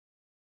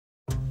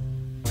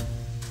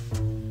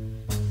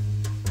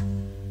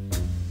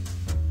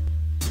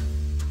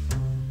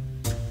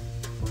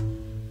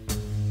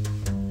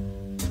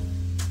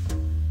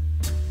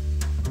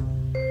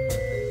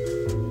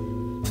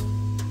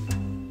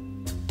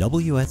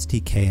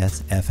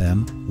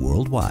WSTKS-FM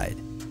Worldwide,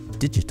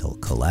 digital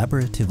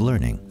collaborative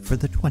learning for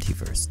the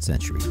 21st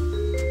century.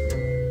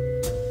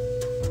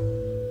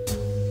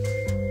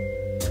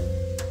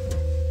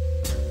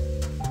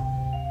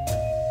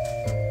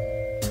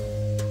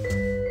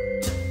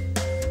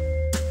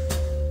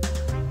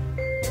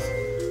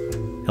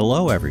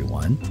 Hello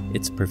everyone,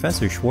 it's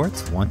Professor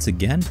Schwartz once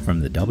again from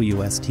the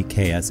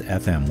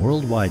WSTKS-FM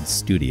Worldwide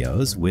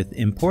studios with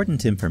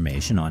important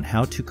information on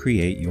how to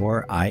create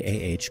your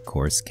IAH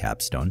course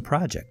capstone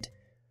project.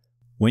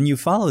 When you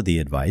follow the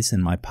advice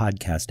in my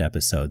podcast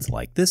episodes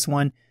like this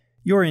one,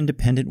 your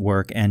independent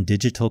work and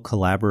digital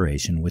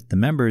collaboration with the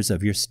members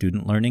of your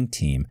student learning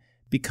team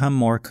become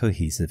more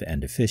cohesive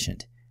and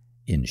efficient.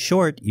 In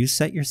short, you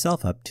set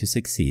yourself up to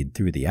succeed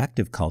through the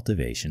active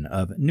cultivation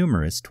of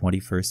numerous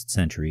 21st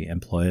century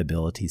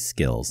employability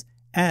skills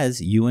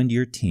as you and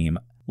your team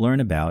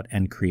learn about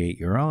and create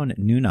your own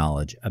new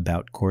knowledge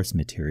about course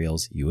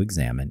materials you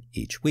examine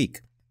each week.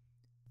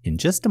 In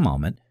just a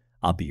moment,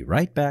 I'll be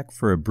right back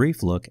for a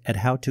brief look at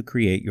how to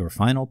create your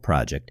final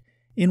project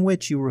in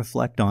which you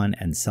reflect on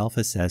and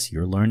self-assess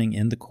your learning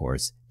in the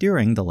course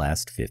during the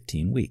last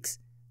 15 weeks.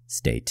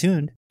 Stay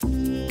tuned.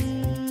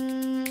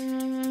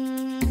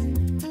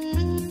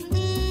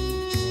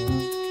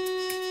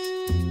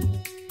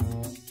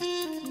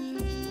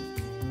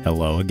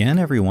 Hello again,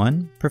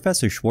 everyone.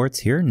 Professor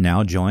Schwartz here,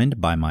 now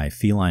joined by my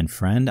feline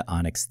friend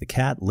Onyx the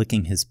cat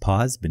licking his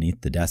paws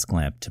beneath the desk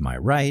lamp to my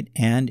right,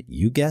 and,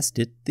 you guessed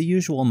it, the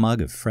usual mug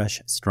of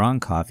fresh, strong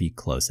coffee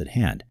close at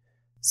hand.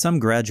 Some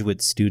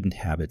graduate student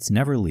habits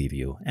never leave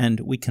you, and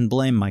we can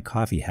blame my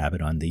coffee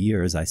habit on the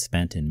years I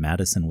spent in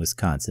Madison,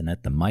 Wisconsin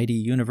at the mighty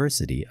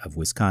University of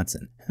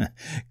Wisconsin.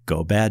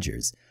 Go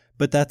Badgers!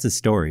 But that's a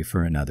story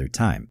for another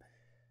time.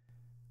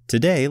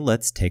 Today,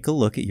 let's take a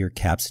look at your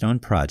capstone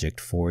project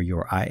for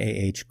your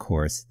IAH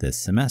course this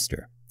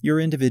semester, your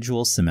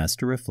individual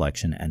semester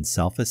reflection and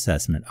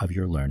self-assessment of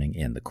your learning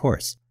in the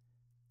course.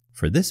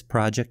 For this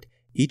project,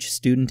 each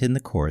student in the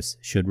course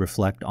should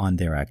reflect on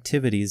their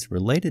activities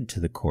related to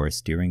the course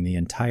during the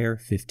entire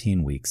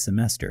 15-week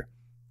semester.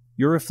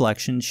 Your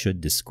reflection should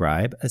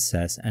describe,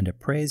 assess, and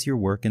appraise your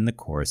work in the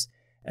course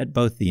at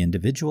both the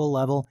individual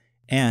level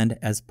and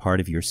as part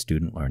of your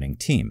student learning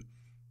team.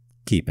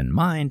 Keep in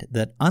mind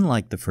that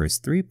unlike the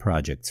first 3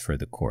 projects for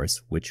the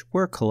course, which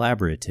were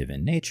collaborative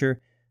in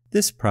nature,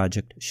 this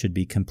project should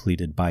be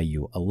completed by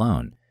you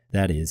alone,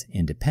 that is,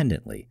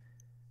 independently.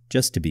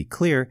 Just to be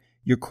clear,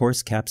 your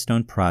course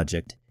capstone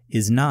project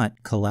is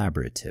not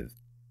collaborative.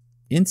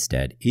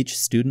 Instead, each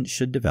student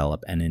should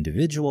develop an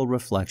individual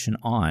reflection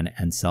on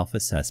and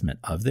self-assessment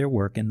of their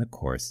work in the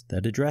course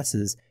that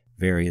addresses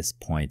various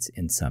points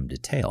in some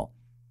detail.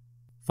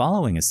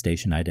 Following a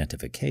station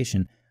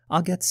identification,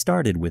 I'll get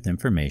started with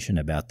information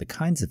about the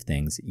kinds of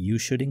things you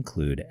should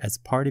include as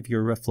part of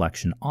your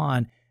reflection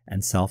on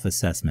and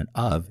self-assessment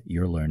of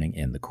your learning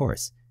in the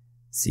course.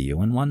 See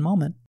you in one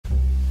moment.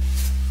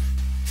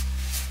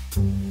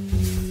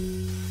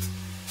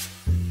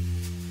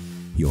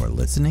 You're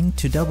listening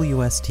to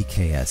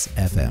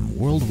WSTKS-FM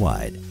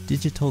Worldwide,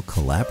 digital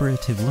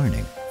collaborative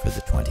learning for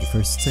the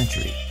 21st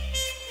century.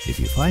 If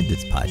you find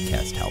this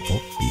podcast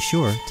helpful, be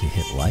sure to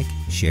hit like,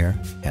 share,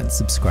 and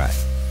subscribe.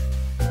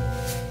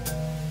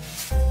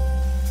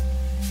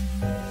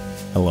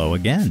 Hello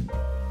again.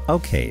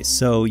 Okay,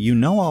 so you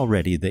know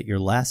already that your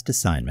last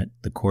assignment,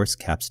 the course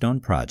capstone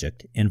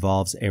project,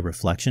 involves a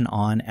reflection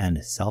on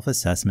and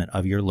self-assessment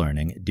of your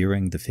learning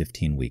during the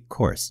 15-week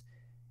course.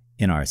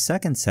 In our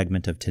second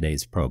segment of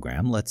today's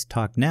program, let's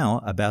talk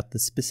now about the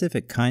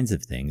specific kinds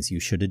of things you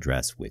should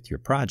address with your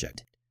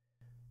project.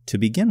 To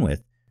begin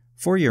with,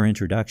 for your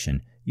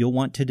introduction, you'll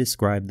want to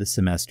describe the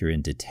semester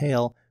in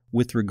detail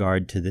with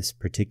regard to this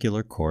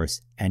particular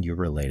course and your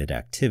related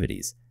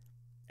activities.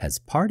 As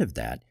part of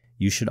that,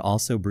 you should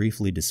also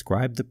briefly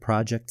describe the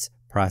projects,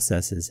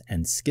 processes,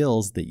 and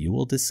skills that you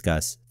will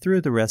discuss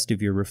through the rest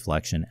of your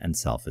reflection and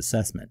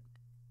self-assessment.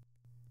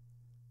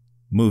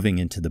 Moving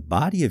into the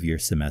body of your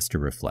semester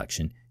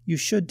reflection, you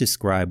should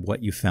describe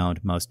what you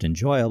found most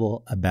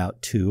enjoyable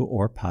about 2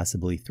 or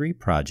possibly 3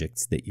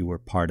 projects that you were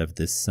part of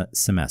this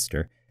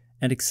semester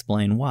and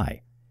explain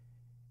why.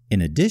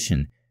 In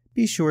addition,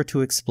 be sure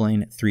to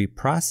explain 3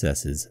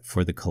 processes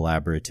for the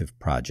collaborative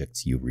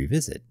projects you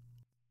revisit.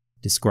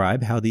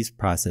 Describe how these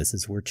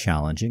processes were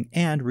challenging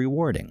and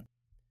rewarding.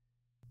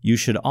 You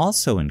should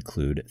also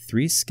include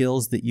 3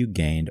 skills that you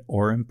gained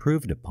or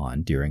improved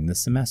upon during the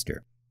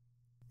semester.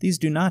 These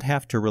do not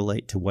have to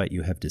relate to what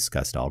you have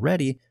discussed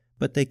already,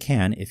 but they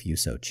can if you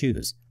so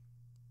choose.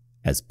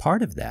 As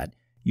part of that,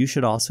 you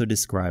should also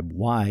describe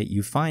why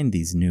you find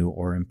these new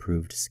or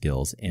improved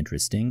skills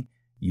interesting,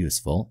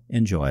 useful,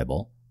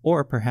 enjoyable,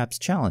 or perhaps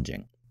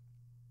challenging.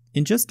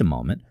 In just a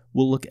moment,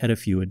 we'll look at a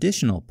few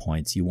additional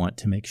points you want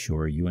to make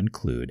sure you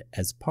include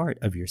as part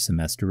of your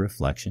semester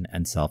reflection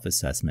and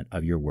self-assessment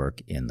of your work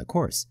in the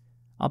course.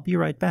 I'll be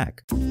right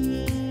back.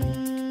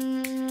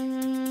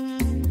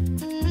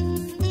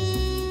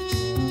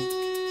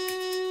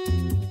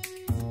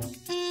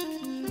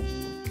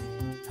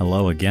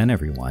 Hello again,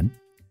 everyone.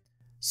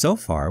 So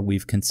far,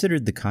 we've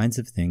considered the kinds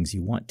of things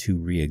you want to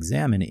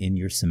re-examine in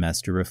your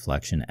semester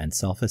reflection and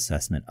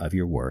self-assessment of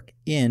your work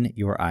in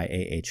your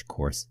IAH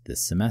course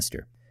this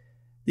semester.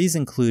 These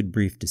include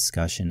brief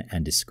discussion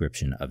and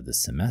description of the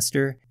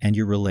semester and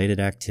your related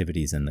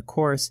activities in the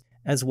course,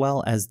 as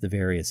well as the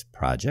various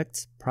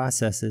projects,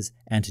 processes,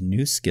 and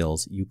new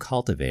skills you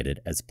cultivated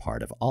as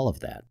part of all of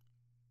that.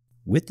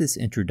 With this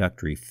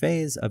introductory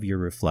phase of your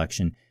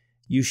reflection,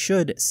 you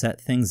should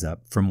set things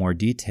up for more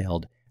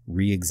detailed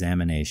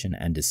re-examination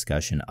and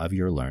discussion of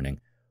your learning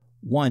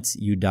once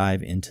you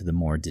dive into the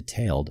more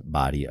detailed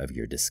body of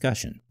your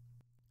discussion.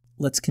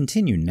 Let's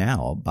continue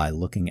now by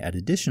looking at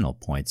additional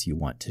points you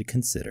want to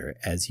consider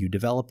as you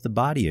develop the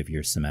body of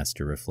your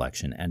semester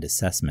reflection and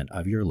assessment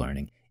of your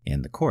learning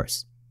in the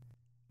course.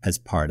 As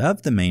part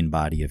of the main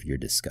body of your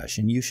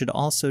discussion, you should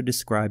also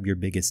describe your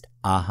biggest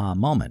aha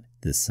moment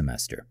this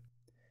semester.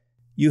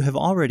 You have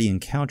already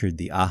encountered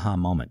the aha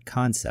moment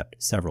concept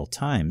several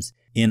times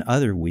in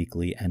other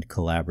weekly and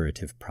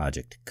collaborative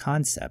project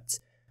concepts,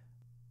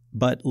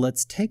 but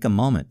let's take a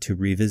moment to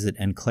revisit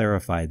and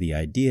clarify the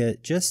idea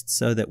just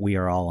so that we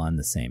are all on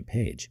the same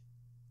page.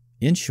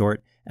 In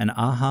short, an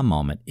aha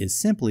moment is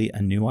simply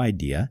a new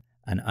idea,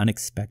 an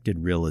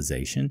unexpected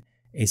realization,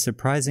 a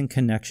surprising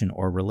connection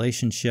or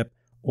relationship,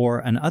 or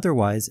an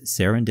otherwise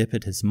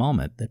serendipitous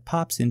moment that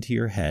pops into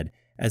your head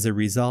as a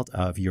result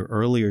of your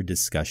earlier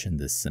discussion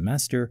this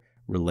semester,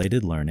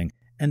 related learning,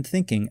 and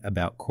thinking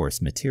about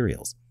course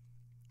materials.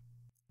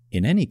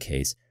 In any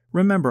case,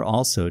 remember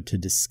also to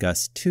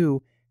discuss,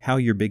 too, how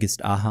your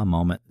biggest aha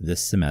moment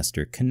this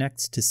semester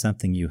connects to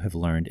something you have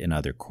learned in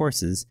other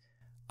courses,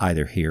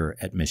 either here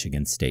at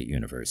Michigan State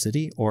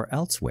University or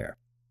elsewhere.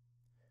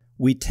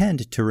 We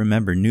tend to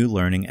remember new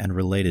learning and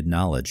related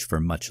knowledge for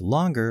much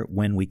longer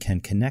when we can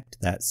connect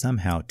that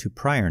somehow to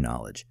prior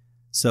knowledge.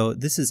 So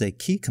this is a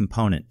key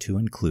component to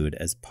include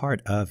as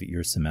part of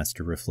your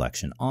semester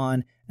reflection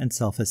on and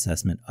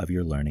self-assessment of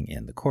your learning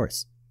in the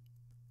course.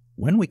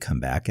 When we come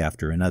back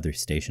after another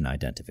station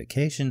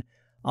identification,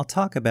 I'll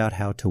talk about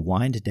how to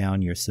wind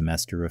down your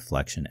semester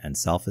reflection and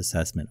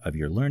self-assessment of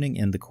your learning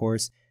in the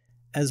course,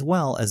 as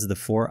well as the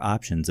 4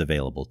 options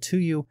available to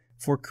you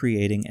for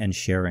creating and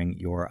sharing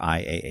your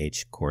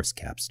IAH course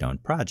capstone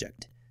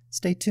project.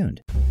 Stay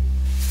tuned.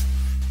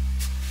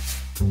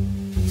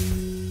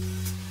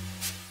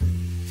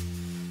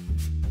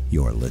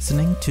 You're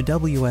listening to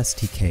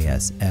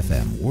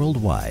WSTKS-FM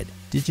Worldwide,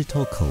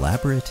 digital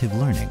collaborative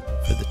learning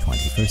for the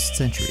 21st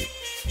century.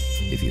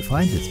 If you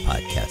find this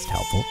podcast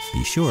helpful,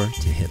 be sure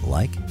to hit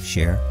like,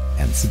 share,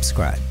 and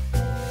subscribe.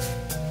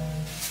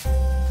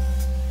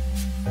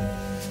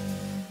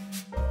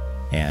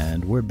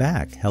 And we're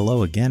back.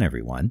 Hello again,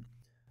 everyone.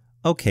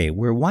 Okay,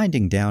 we're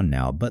winding down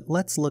now, but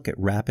let's look at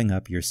wrapping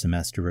up your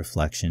semester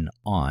reflection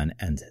on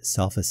and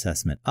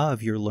self-assessment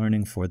of your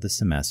learning for the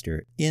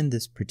semester in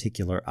this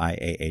particular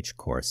IAH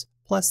course,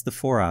 plus the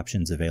 4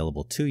 options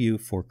available to you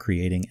for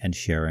creating and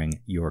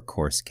sharing your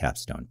course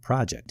capstone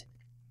project.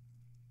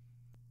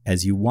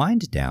 As you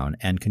wind down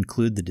and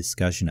conclude the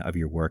discussion of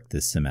your work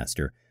this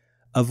semester,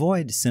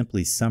 avoid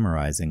simply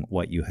summarizing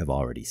what you have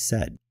already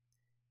said.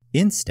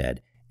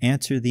 Instead,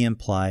 answer the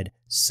implied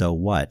 "so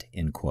what"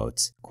 in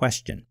quotes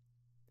question.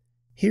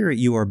 Here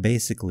you are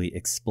basically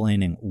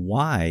explaining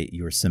why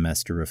your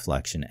semester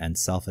reflection and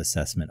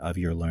self-assessment of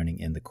your learning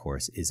in the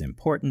course is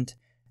important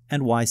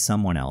and why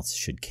someone else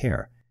should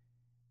care.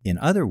 In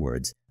other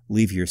words,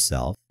 leave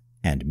yourself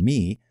and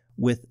me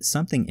with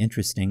something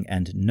interesting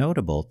and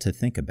notable to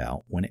think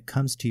about when it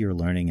comes to your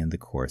learning in the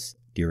course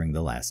during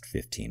the last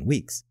 15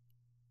 weeks.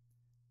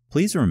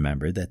 Please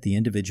remember that the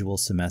individual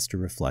semester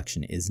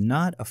reflection is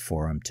not a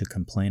forum to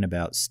complain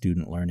about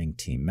student learning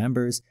team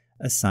members,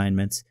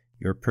 assignments,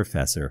 your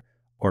professor,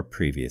 or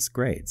previous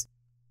grades.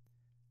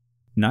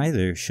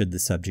 Neither should the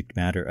subject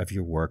matter of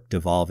your work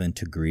devolve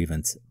into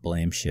grievance,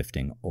 blame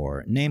shifting,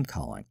 or name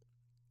calling.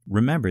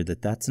 Remember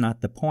that that's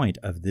not the point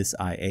of this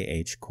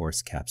IAH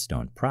course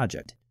capstone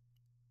project.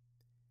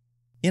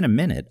 In a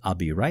minute, I'll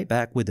be right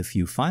back with a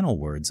few final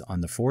words on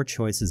the 4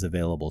 choices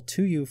available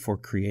to you for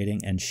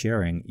creating and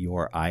sharing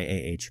your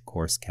IAH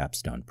course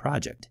capstone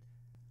project.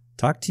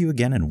 Talk to you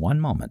again in 1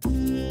 moment.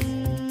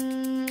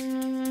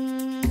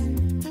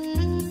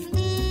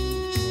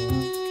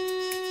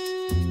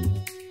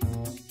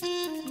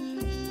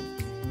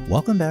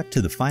 Welcome back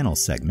to the final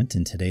segment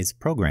in today's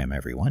program,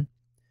 everyone.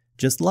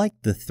 Just like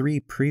the 3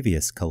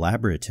 previous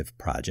collaborative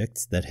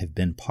projects that have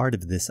been part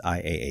of this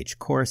IAH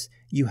course,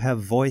 you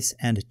have voice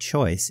and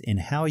choice in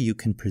how you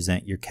can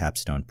present your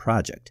capstone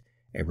project,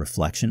 a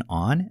reflection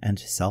on and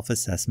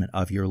self-assessment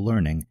of your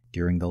learning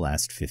during the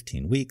last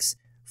 15 weeks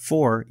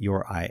for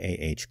your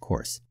IAH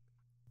course.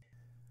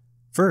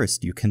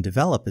 First, you can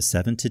develop a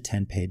 7 to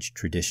 10-page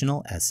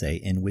traditional essay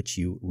in which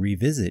you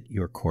revisit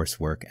your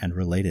coursework and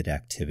related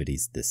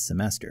activities this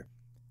semester.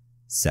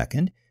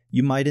 Second,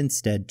 you might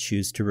instead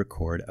choose to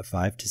record a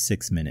 5 to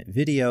 6 minute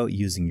video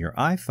using your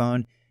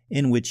iPhone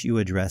in which you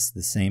address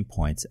the same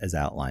points as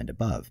outlined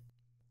above.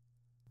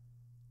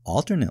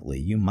 Alternately,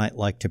 you might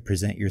like to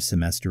present your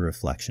semester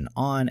reflection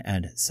on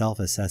and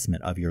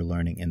self-assessment of your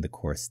learning in the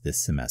course this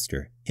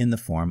semester in the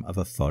form of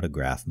a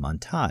photograph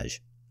montage.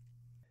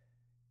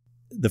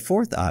 The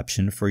fourth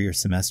option for your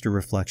semester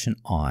reflection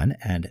on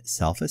and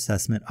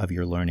self-assessment of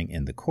your learning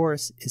in the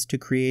course is to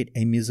create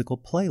a musical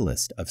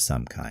playlist of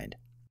some kind.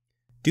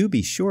 Do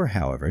be sure,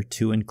 however,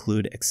 to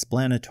include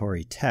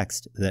explanatory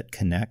text that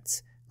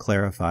connects,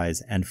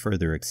 clarifies, and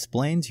further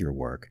explains your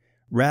work,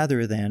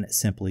 rather than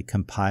simply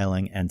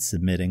compiling and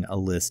submitting a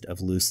list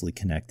of loosely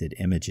connected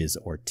images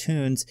or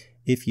tunes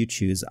if you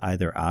choose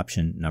either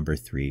option number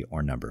 3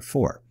 or number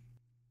 4.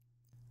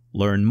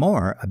 Learn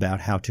more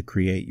about how to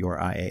create your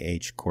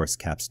IAH course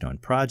capstone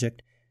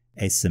project,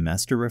 a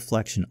semester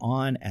reflection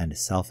on and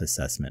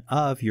self-assessment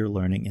of your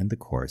learning in the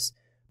course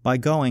by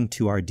going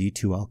to our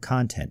D2L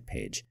content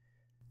page.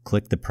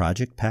 Click the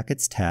Project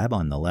Packets tab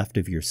on the left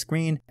of your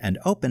screen and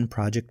open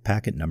Project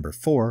Packet number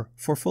 4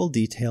 for full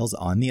details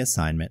on the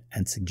assignment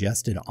and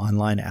suggested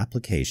online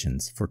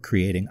applications for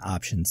creating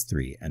options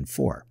 3 and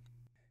 4.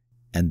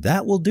 And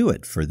that will do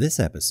it for this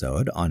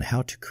episode on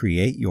how to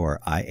create your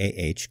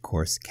IAH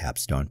course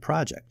capstone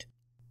project.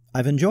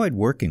 I've enjoyed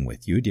working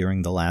with you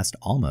during the last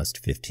almost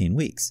 15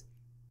 weeks.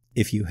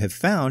 If you have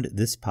found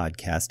this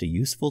podcast a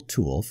useful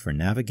tool for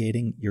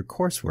navigating your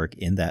coursework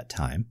in that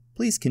time,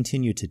 please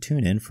continue to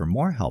tune in for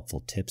more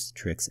helpful tips,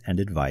 tricks, and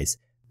advice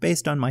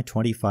based on my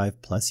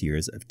 25-plus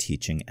years of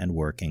teaching and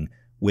working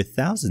with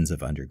thousands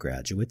of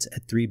undergraduates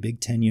at 3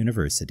 Big Ten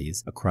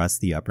universities across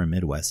the upper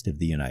Midwest of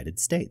the United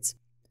States.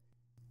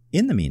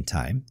 In the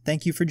meantime,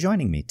 thank you for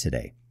joining me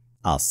today.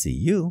 I'll see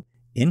you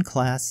in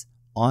class,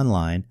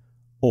 online,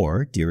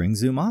 or during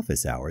Zoom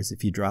office hours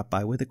if you drop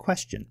by with a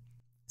question.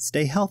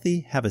 Stay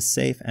healthy, have a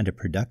safe and a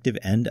productive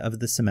end of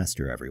the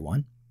semester,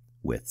 everyone.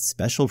 With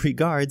special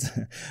regards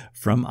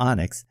from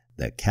Onyx,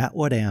 the cat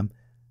what am.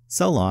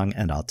 So long,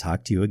 and I'll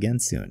talk to you again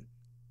soon.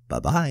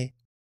 Bye-bye.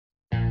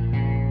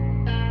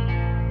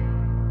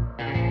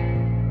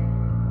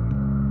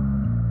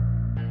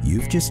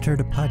 You've just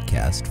heard a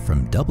podcast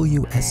from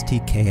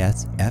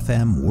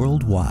WSTKS-FM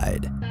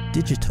Worldwide,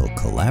 digital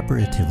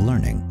collaborative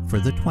learning for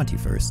the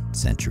 21st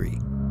century.